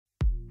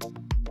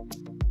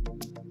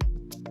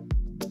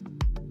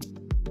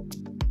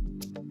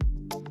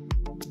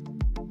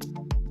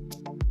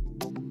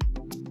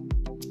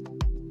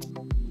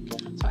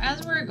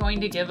as we're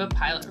going to give a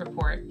pilot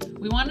report,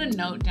 we want to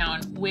note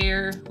down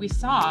where we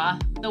saw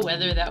the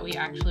weather that we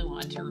actually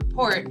want to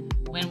report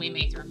when we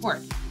make the report.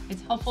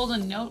 It's helpful to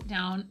note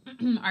down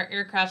our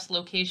aircraft's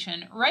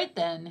location right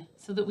then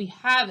so that we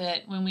have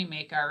it when we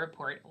make our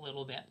report a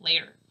little bit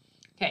later.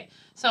 Okay,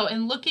 so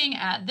in looking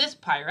at this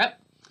PIREP,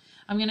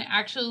 I'm going to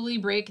actually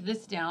break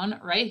this down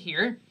right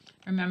here.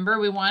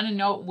 Remember, we want to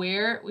note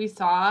where we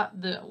saw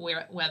the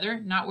weather,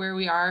 not where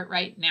we are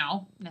right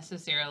now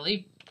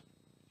necessarily.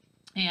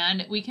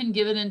 And we can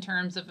give it in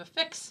terms of a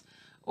fix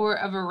or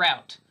of a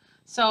route.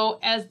 So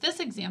as this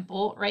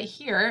example right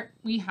here,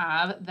 we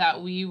have that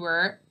we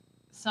were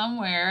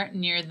somewhere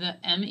near the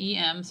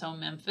MEM, so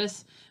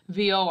Memphis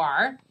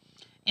VOR.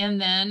 And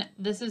then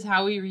this is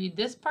how we read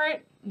this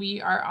part.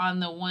 We are on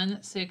the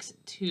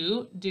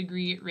 162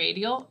 degree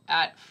radial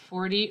at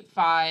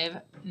 45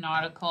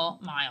 nautical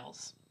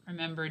miles.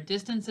 Remember,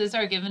 distances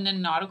are given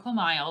in nautical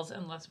miles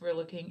unless we're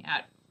looking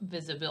at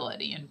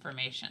visibility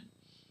information.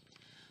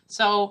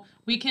 So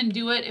we can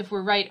do it if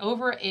we're right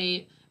over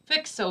a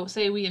fix. So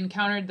say we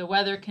encountered the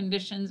weather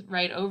conditions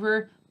right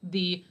over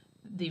the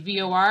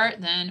VOR,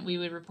 then we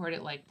would report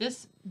it like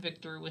this: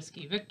 Victor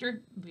Whiskey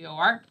Victor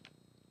VOR.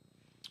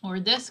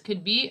 Or this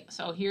could be,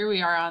 so here we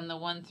are on the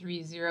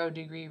 130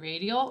 degree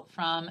radial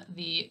from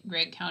the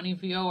Gregg County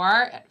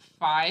VOR at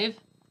 5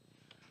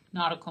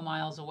 nautical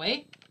miles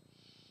away.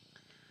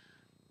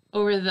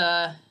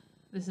 Over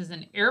this is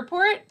an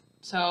airport.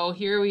 So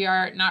here we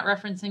are not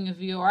referencing a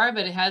VOR,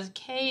 but it has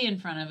K in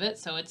front of it.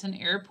 So it's an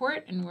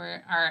airport, and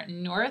we're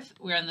north.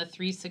 We're on the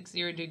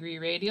 360 degree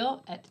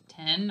radial at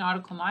 10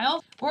 nautical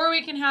miles. Or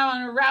we can have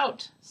on a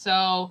route.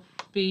 So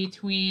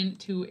between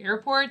two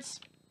airports.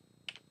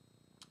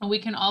 We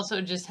can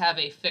also just have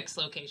a fixed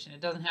location.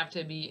 It doesn't have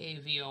to be a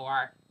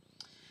VOR.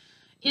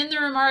 In the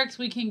remarks,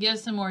 we can give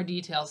some more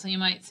detail. So you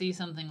might see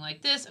something like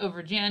this: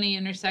 over Janney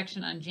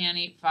intersection on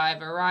Janney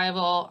 5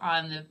 arrival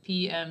on the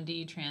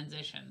PMD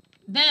transition.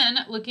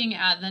 Then looking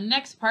at the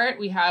next part,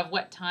 we have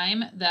what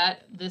time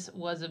that this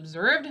was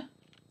observed.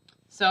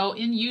 So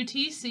in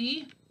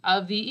UTC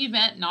of the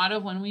event, not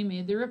of when we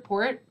made the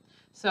report.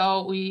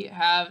 So we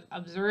have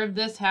observed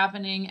this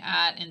happening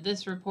at, in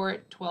this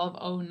report,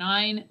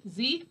 1209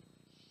 Z.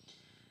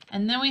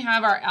 And then we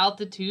have our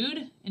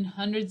altitude in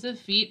hundreds of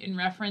feet in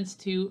reference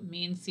to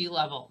mean sea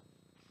level.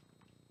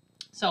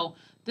 So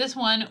this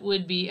one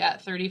would be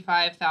at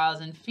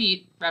 35,000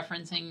 feet,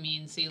 referencing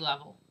mean sea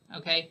level.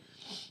 Okay.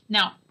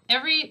 Now,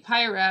 every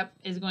PIREP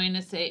is going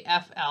to say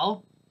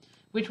FL,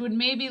 which would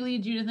maybe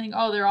lead you to think,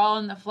 oh, they're all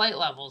in the flight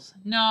levels.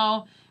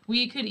 No,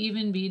 we could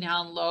even be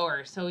down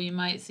lower. So you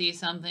might see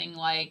something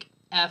like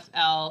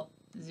FL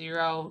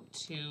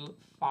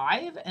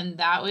 025, and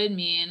that would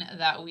mean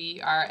that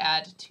we are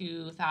at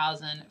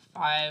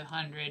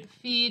 2,500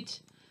 feet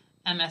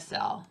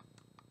MSL.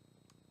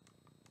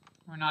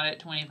 We're not at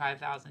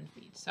 25,000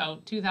 feet, so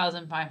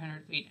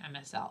 2,500 feet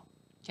MSL.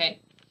 Okay.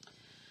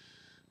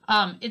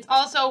 It's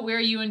also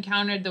where you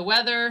encountered the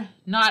weather,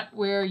 not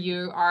where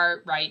you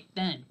are right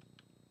then.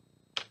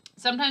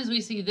 Sometimes we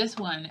see this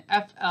one,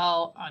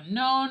 FL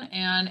unknown,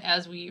 and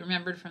as we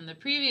remembered from the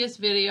previous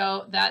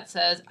video, that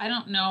says, I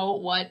don't know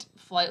what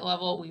flight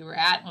level we were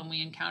at when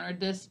we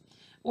encountered this,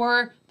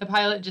 or the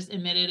pilot just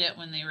emitted it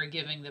when they were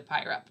giving the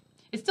PIREP.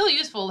 It's still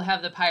useful to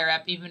have the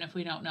PIREP even if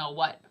we don't know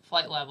what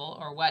flight level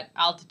or what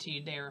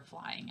altitude they were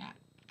flying at.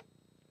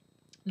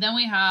 Then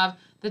we have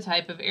the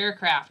type of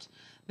aircraft.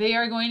 They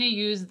are going to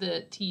use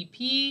the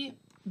TP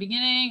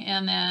beginning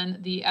and then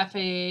the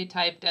FAA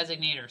type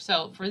designator.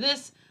 So for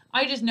this,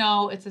 I just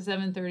know it's a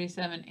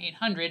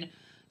 737-800.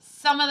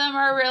 Some of them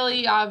are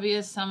really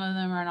obvious, some of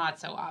them are not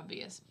so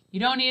obvious. You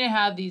don't need to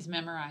have these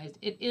memorized.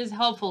 It is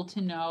helpful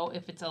to know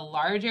if it's a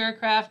large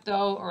aircraft,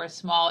 though, or a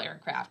small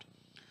aircraft.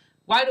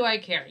 Why do I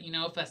care? You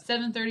know, if a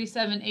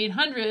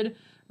 737-800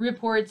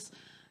 reports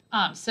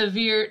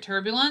severe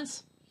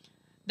turbulence,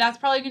 that's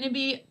probably going to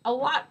be a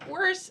lot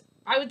worse.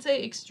 I would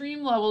say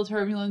extreme level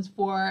turbulence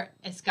for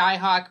a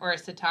Skyhawk or a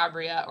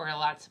Citabria or a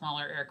lot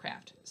smaller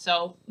aircraft.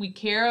 So we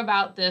care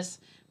about this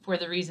for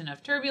the reason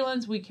of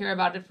turbulence. We care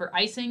about it for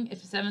icing.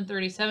 If a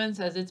 737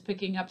 says it's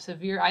picking up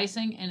severe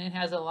icing and it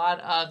has a lot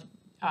of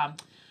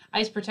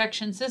ice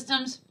protection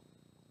systems,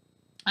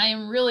 I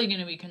am really going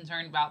to be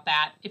concerned about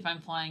that if I'm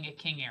flying a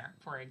King Air,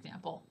 for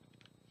example.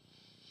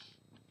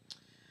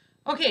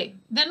 Okay,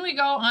 then we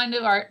go on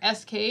to our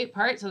SK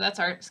part. So that's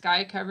our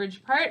sky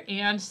coverage part.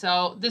 And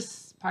so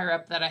this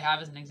PIREP that I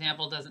have as an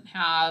example doesn't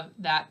have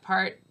that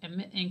part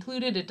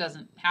included. It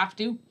doesn't have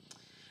to.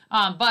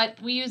 But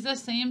we use the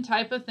same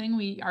type of thing.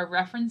 We are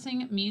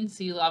referencing mean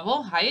sea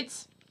level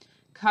heights.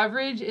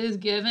 Coverage is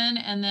given,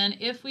 and then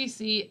if we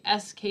see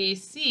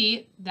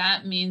SKC,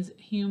 that means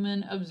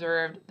human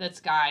observed that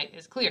sky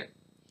is clear.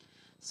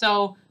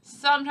 So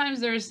sometimes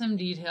there's some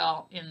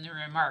detail in the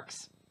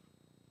remarks.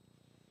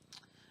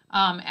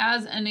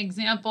 As an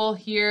example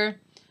here,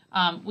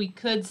 we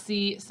could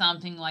see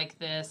something like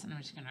this, and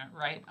I'm just going to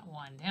write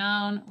one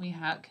down. We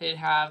could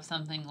have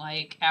something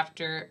like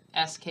after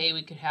SK,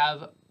 we could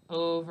have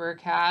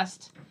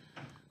overcast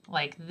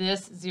like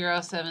this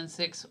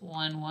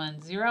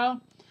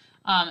 076110,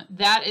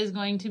 that is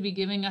going to be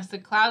giving us the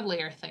cloud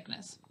layer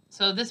thickness.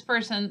 So this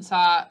person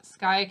saw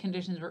sky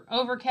conditions were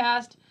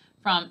overcast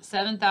from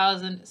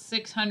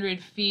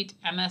 7,600 feet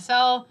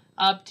MSL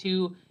up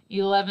to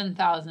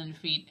 11,000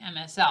 feet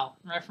MSL.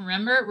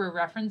 Remember, we're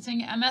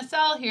referencing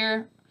MSL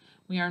here.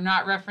 We are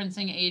not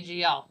referencing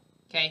AGL.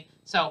 Okay,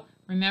 so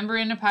remember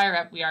in a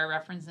PIREP, we are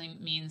referencing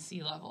mean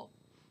sea level.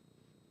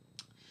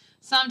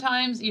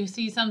 Sometimes you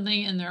see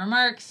something in the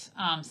remarks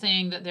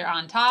saying that they're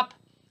on top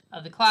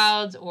of the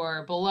clouds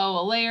or below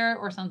a layer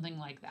or something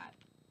like that.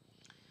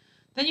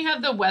 Then you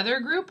have the weather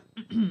group.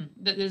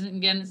 That isn't,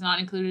 again, it's not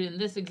included in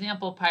this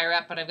example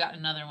PIREP, but I've got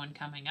another one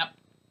coming up.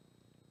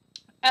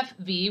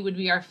 FV would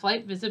be our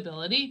flight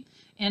visibility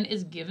and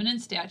is given in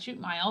statute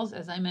miles,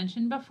 as I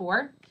mentioned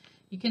before.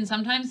 You can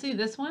sometimes see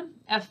this one,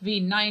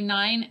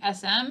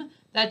 FV99SM.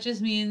 That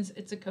just means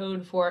it's a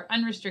code for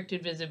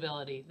unrestricted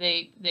visibility.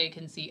 They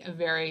can see a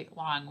very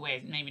long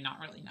way, maybe not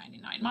really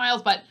 99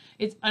 miles, but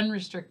it's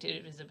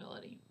unrestricted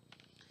visibility.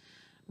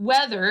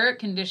 Weather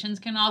conditions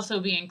can also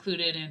be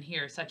included in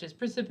here, such as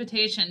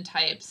precipitation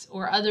types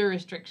or other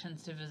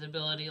restrictions to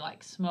visibility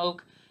like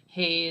smoke,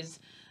 haze,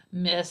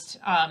 mist.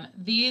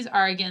 These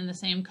are, again, the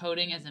same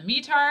coding as a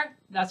METAR.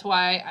 That's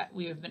why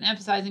we have been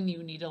emphasizing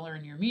you need to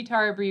learn your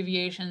METAR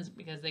abbreviations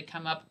because they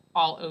come up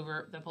all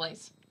over the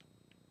place.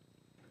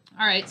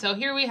 All right, so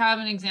here we have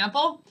an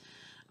example,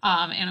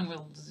 and I'm going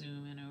to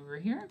zoom in over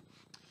here,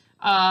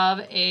 of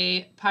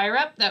a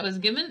PIREP that was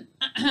given,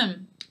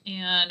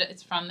 and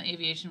it's from the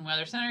Aviation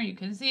Weather Center. You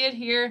can see it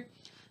here.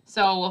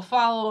 So we'll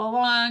follow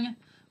along.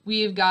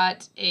 We've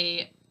got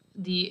the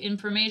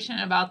information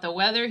about the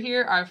weather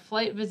here. Our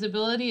flight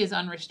visibility is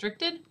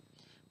unrestricted,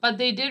 but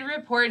they did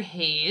report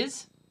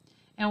haze,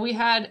 and we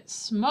had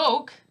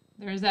smoke.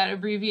 There's that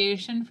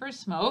abbreviation for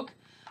smoke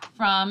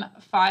from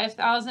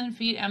 5,000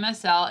 feet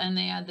MSL, and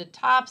they had the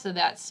tops of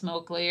that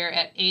smoke layer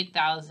at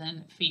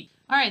 8,000 feet.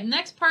 All right,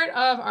 next part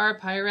of our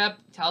PIREP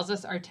tells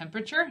us our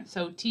temperature.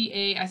 So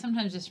TA, I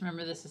sometimes just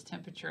remember this as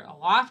temperature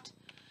aloft.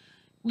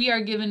 We are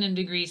given in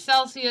degrees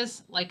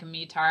Celsius, like a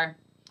METAR.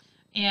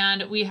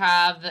 And we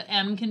have the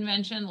M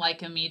convention,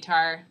 like a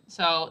METAR.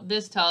 So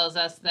this tells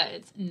us that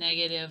it's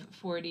negative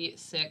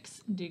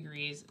 46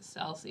 degrees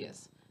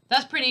Celsius.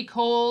 That's pretty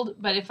cold,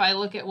 but if I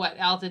look at what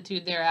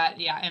altitude they're at,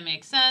 yeah, it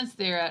makes sense.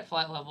 They're at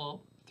flight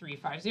level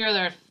 350.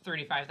 They're at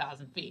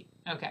 35,000 feet.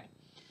 Okay.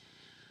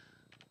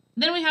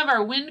 Then we have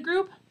our wind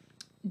group.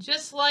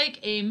 Just like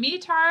a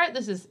METAR,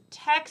 this is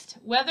text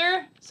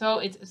weather. So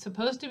it's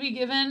supposed to be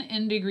given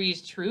in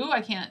degrees true.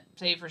 I can't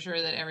say for sure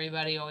that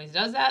everybody always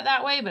does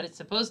that way, but it's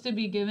supposed to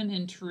be given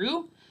in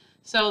true.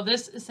 So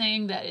this is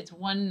saying that it's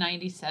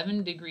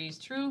 197 degrees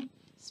true.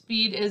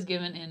 Speed is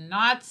given in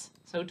knots,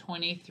 so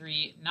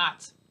 23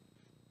 knots.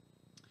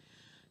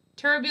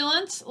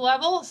 Turbulence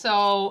level,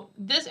 so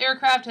this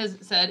aircraft has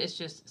said it's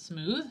just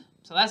smooth,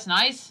 so that's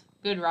nice.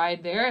 Good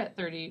ride there at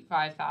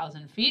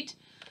 35,000 feet.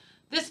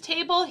 This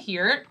table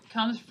here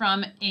comes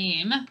from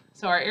AIM,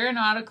 so our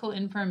Aeronautical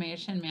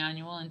Information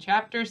Manual in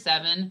Chapter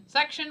 7,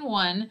 Section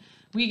 1,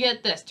 we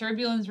get this,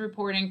 turbulence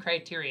reporting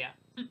criteria.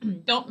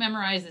 Don't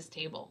memorize this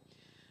table.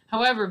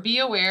 However, be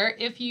aware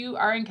if you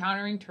are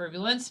encountering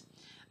turbulence,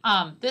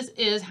 this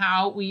is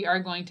how we are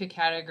going to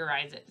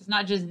categorize it. It's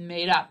not just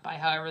made up by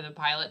however the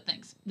pilot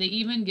thinks. They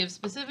even give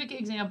specific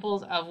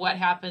examples of what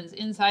happens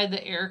inside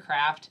the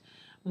aircraft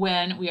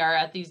when we are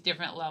at these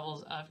different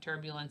levels of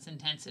turbulence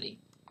intensity.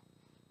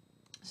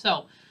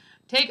 So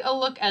take a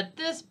look at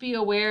this. Be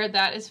aware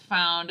that is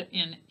found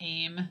in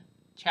AIM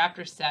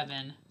Chapter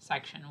 7,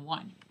 Section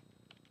 1.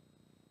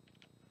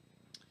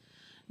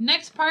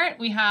 Next part,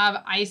 we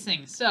have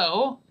icing.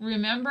 So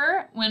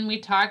remember when we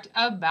talked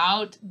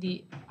about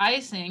the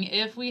icing,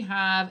 if we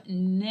have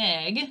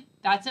neg,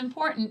 that's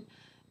important.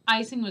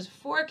 Icing was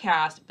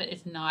forecast, but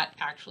it's not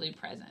actually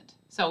present.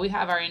 So we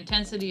have our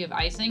intensity of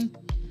icing,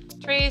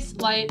 trace,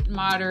 light,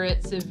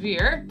 moderate,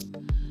 severe.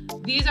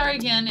 These are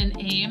again in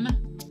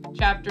AIM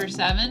Chapter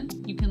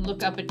 7. You can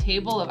look up a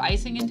table of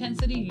icing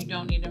intensity. You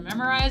don't need to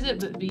memorize it,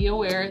 but be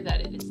aware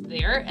that it is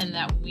there and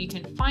that we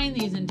can find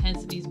these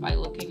intensities by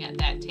looking at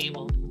that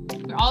table.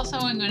 We're also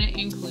going to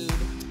include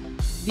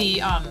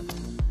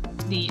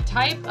the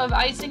type of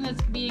icing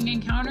that's being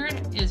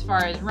encountered as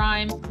far as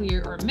rime,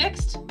 clear, or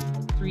mixed.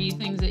 3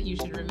 things that you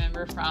should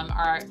remember from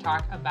our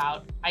talk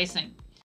about icing.